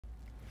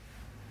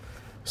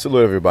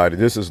Salute everybody.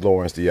 This is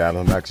Lawrence the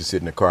Island. I'm actually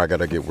sitting in the car. I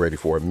gotta get ready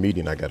for a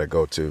meeting I gotta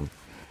go to.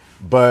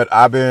 But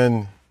I've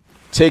been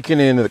taking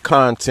in the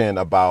content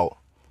about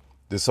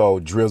this whole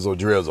drizzle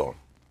drizzle.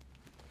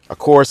 Of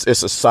course,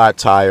 it's a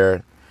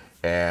satire,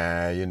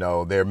 and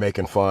they're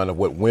making fun of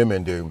what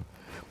women do.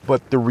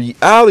 But the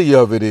reality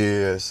of it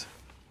is,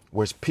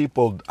 which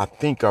people I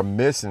think are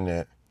missing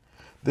it,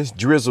 this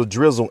drizzle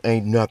drizzle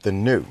ain't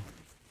nothing new.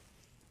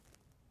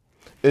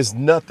 It's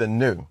nothing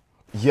new.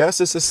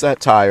 Yes, it's a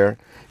satire.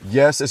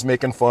 Yes, it's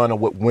making fun of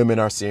what women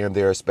are saying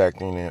they're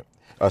expecting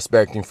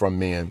from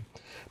men.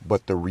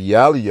 But the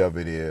reality of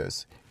it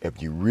is,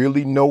 if you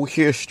really know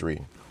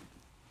history,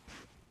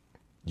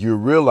 you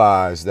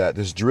realize that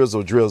this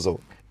drizzle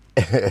drizzle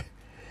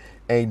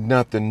ain't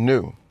nothing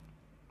new.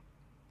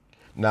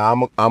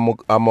 Now, I'm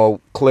gonna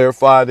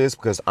clarify this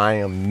because I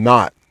am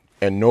not,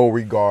 in no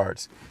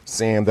regards,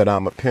 saying that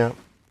I'm a pimp.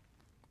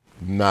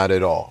 Not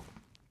at all.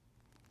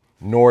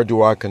 Nor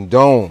do I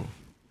condone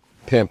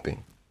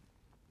pimping.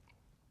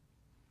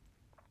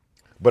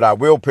 But I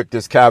will put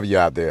this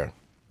caveat there.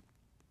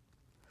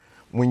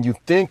 When you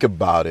think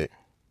about it,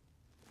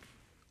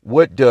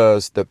 what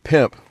does the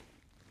pimp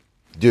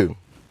do?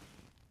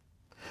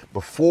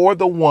 Before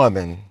the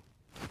woman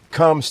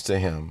comes to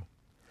him,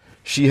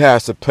 she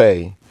has to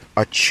pay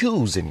a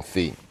choosing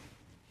fee.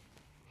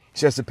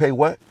 She has to pay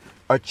what?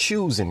 A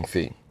choosing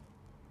fee.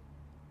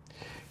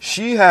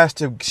 She has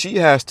to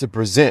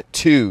present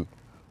to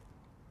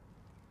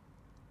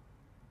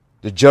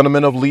the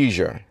gentleman of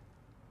leisure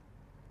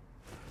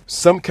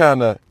some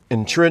kind of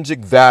intrinsic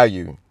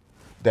value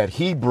that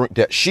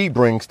she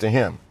brings to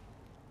him.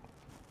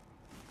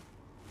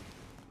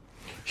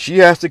 She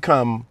has to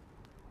come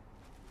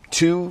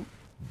to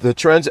the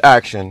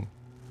transaction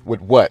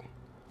with what?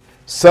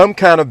 Some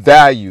kind of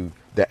value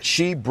that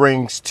she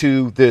brings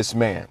to this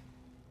man.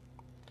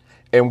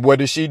 And what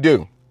does she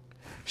do?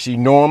 She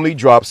normally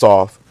drops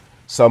off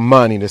some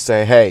money to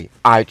say, hey,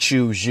 I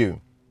choose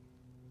you.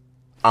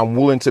 I'm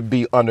willing to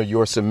be under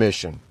your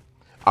submission.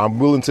 I'm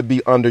willing to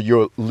be under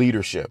your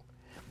leadership.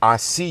 I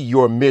see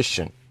your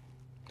mission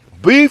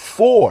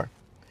before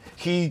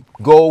he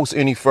goes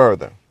any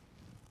further.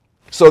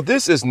 So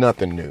this is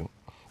nothing new.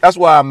 That's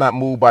why I'm not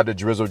moved by the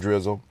drizzle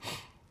drizzle.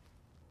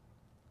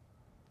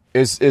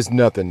 It's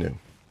nothing new.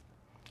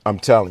 I'm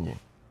telling you.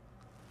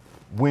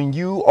 When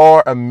you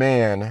are a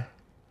man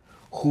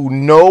who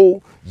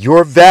know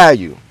your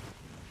value,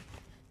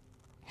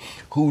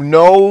 who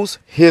knows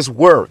his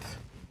worth,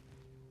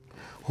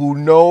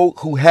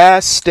 who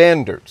has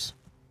standards,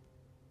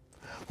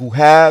 who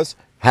have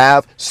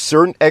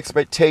certain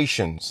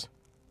expectations,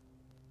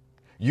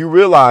 you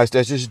realize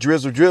that this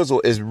drizzle drizzle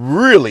is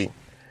really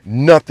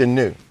nothing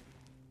new.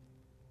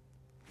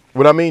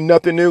 What I mean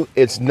nothing new,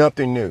 it's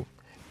nothing new.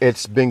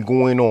 It's been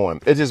going on.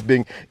 It's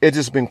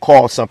just been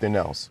called something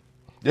else.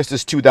 This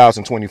is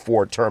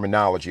 2024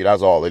 terminology.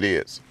 That's all it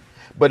is.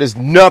 But it's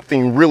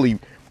nothing really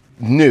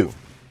new.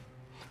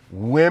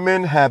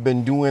 Women have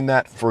been doing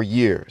that for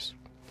years.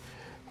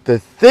 The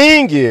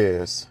thing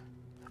is,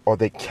 or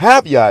the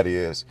caveat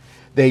is,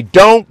 they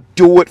don't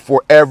do it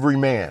for every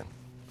man.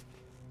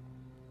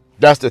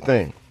 That's the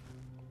thing.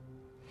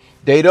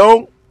 They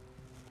don't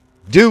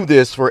do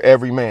this for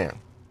every man.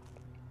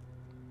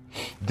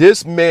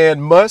 This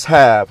man must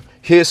have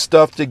his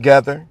stuff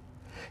together.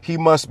 He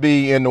must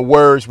be, in the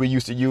words we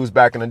used to use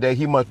back in the day,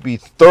 he must be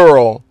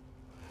thorough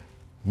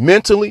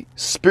mentally,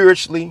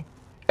 spiritually,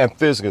 and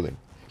physically.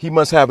 He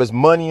must have his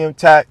money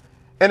intact.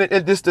 And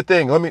this is the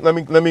thing.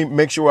 Let me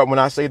make sure when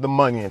I say the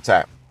money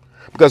intact,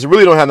 because it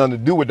really don't have nothing to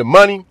do with the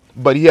money,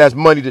 but he has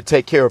money to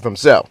take care of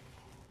himself.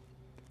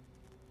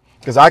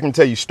 Because I can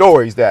tell you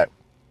stories that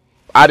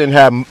I didn't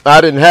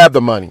have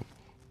the money,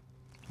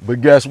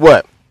 but guess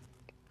what?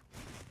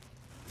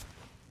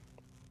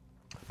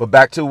 But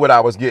back to what I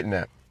was getting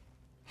at.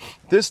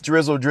 This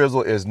drizzle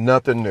drizzle is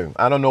nothing new.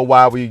 I don't know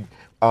why we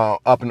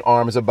up in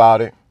arms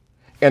about it.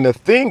 And the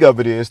thing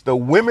of it is, the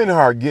women who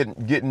are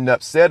getting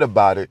upset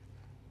about it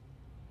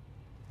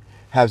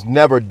has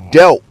never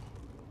dealt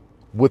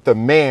with a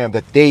man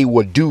that they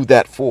would do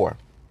that for.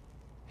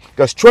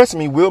 Because trust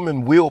me,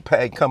 women will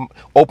pay, come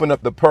open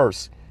up the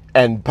purse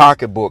and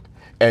pocketbook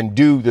and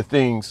do the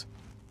things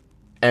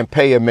and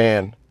pay a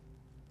man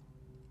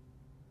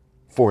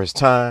for his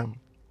time,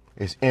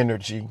 his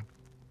energy,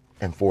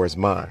 and for his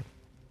mind.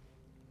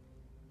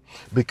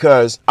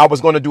 Because I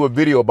was going to do a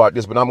video about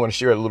this, but I'm going to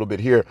share it a little bit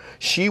here.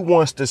 She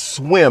wants to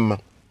swim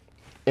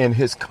in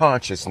his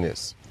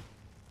consciousness.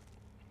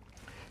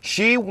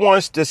 She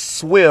wants to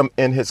swim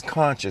in his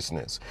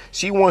consciousness.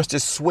 She wants to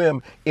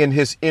swim in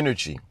his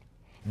energy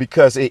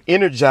because it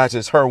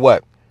energizes her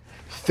what?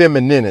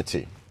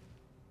 Femininity.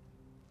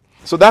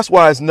 So that's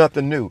why it's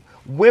nothing new.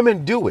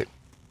 Women do it.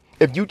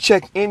 If you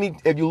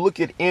look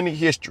at any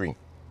history,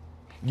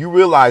 you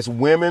realize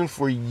women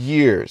for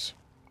years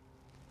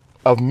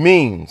of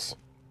means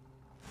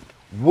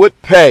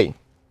would pay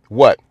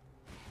what?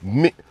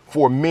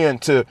 For men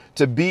to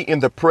be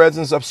in the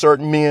presence of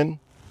certain men,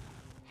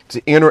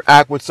 to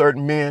interact with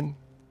certain men,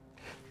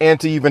 and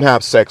to even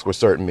have sex with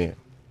certain men.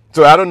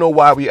 So I don't know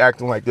why we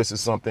acting like this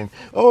is something,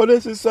 oh,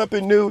 this is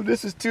something new.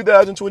 This is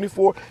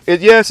 2024.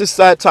 Yes, it's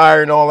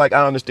satire and all, like,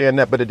 I understand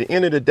that. But at the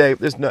end of the day,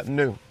 there's nothing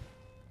new.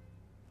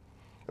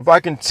 If I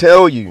can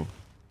tell you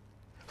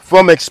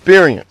from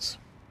experience,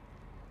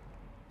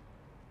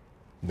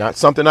 not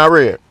something I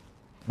read,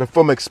 but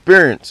from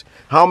experience,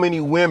 how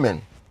many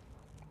women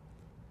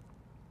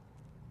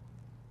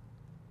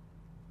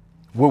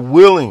were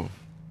willing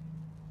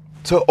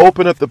to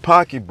open up the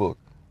pocketbook.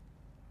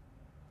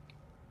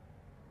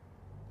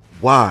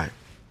 Why?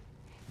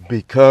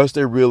 Because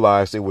they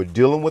realized they were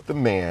dealing with a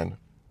man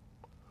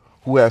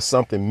who has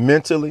something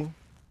mentally,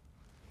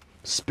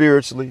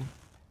 spiritually,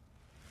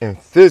 and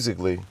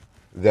physically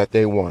that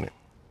they wanted.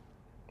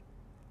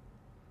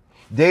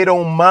 They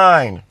don't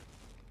mind.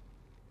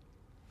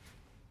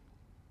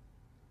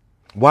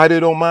 Why they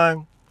don't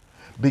mind?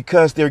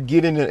 Because they're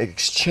getting an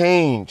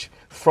exchange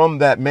from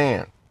that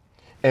man.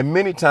 And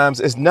many times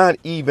it's not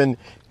even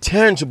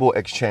tangible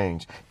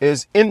exchange.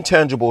 It's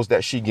intangibles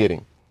that she's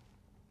getting.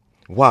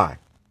 Why?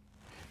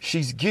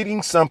 She's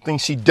getting something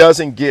she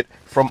doesn't get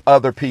from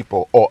other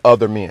people or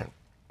other men.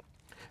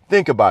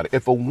 Think about it.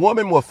 If a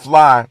woman will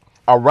fly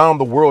around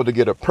the world to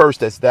get a purse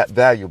that's that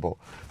valuable,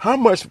 how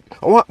much,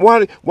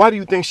 why do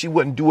you think she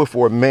wouldn't do it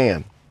for a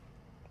man?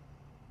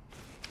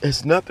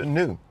 It's nothing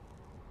new.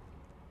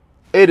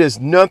 It is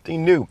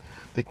nothing new.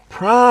 The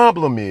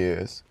problem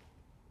is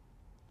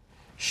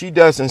she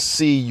doesn't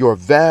see your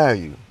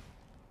value.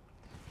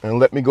 And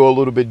let me go a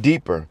little bit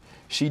deeper.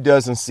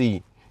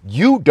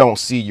 You don't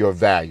see your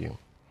value.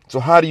 So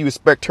how do you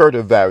expect her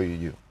to value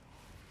you?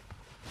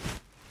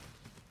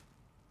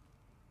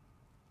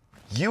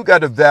 You got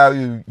to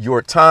value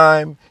your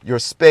time, your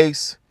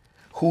space,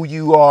 who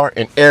you are,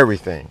 and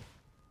everything.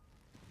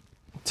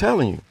 I'm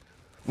telling you,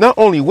 not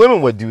only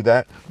women would do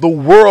that, the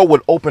world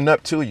would open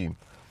up to you.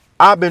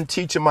 I've been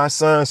teaching my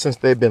sons since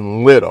they've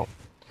been little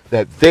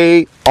that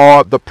they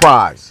are the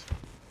prize.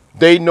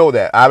 They know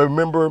that. I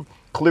remember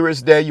clear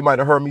as day, you might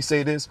have heard me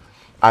say this.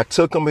 I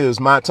took them, it was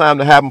my time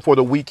to have them for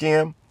the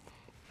weekend.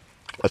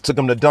 I took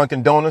them to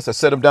Dunkin' Donuts. I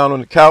set them down on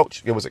the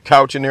couch. There was a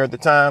couch in there at the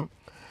time.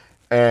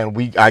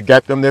 And I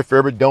got them their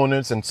favorite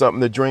donuts and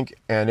something to drink.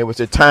 And it was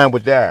a time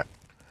with Dad.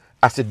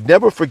 I said,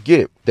 never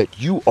forget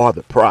that you are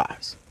the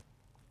prize.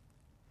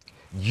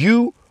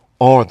 You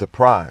are the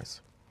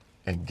prize.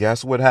 And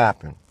guess what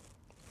happened?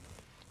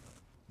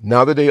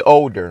 Now that they're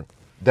older,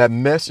 that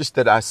message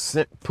that I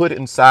put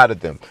inside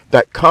of them,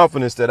 that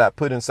confidence that I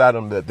put inside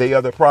of them that they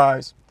are the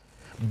prize,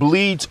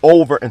 bleeds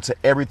over into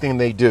everything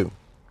they do.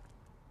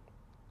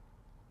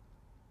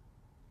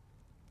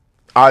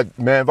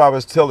 If I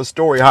was to tell a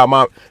story how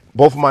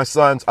both of my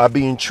sons are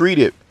being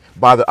treated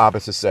by the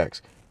opposite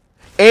sex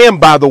and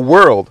by the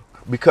world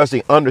because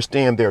they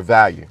understand their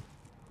value.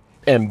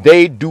 And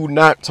they do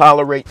not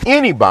tolerate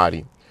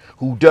anybody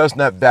who does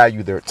not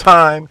value their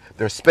time,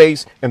 their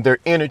space, and their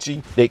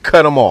energy. They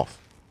cut them off.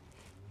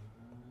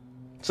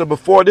 So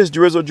before this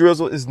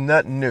drizzle is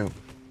nothing new.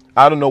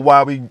 I don't know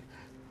why we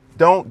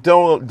don't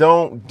go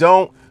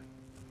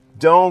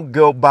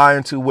buy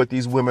into what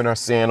these women are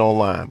saying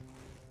online.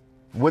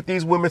 What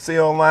these women say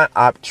online,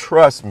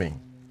 trust me,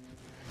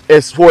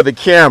 it's for the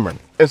camera,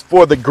 it's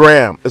for the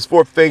gram, it's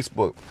for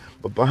Facebook.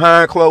 But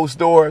behind closed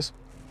doors,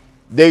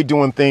 they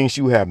doing things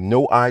you have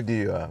no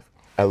idea of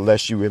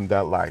unless you're in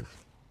that life.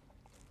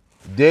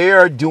 They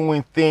are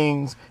doing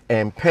things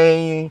and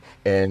paying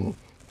and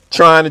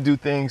trying to do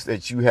things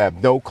that you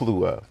have no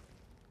clue of.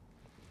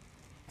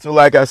 So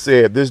like I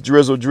said, this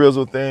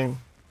drizzle thing,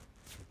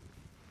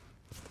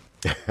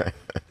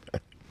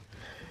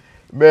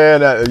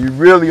 man, you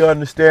really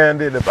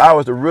understand it. If I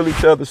was to really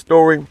tell the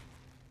story,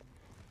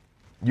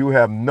 you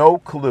have no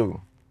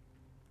clue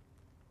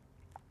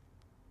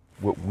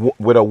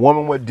what a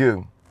woman would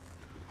do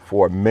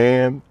for a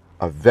man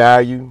of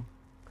value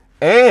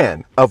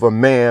and of a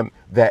man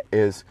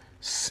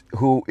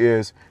who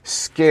is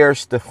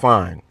scarce to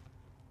find.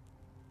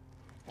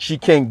 She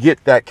can't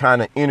get that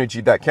kind of energy,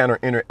 that kind of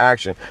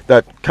interaction,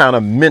 that kind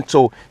of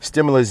mental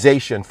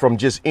stimulation from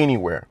just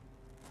anywhere.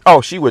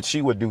 Oh, she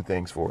would do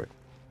things for it.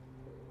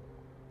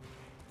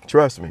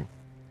 Trust me.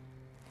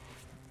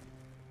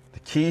 The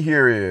key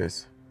here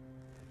is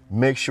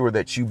make sure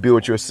that you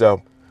build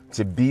yourself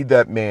to be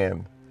that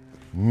man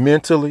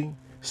mentally,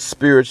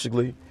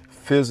 spiritually,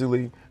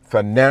 physically,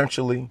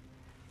 financially,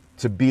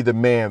 to be the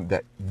man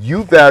that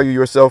you value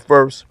yourself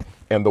first,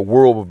 and the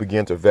world will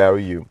begin to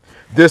value you.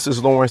 This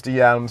is Lawrence D.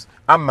 Adams.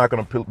 I'm not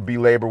going to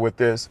belabor with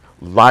this.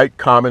 Like,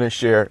 comment, and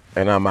share,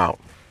 and I'm out.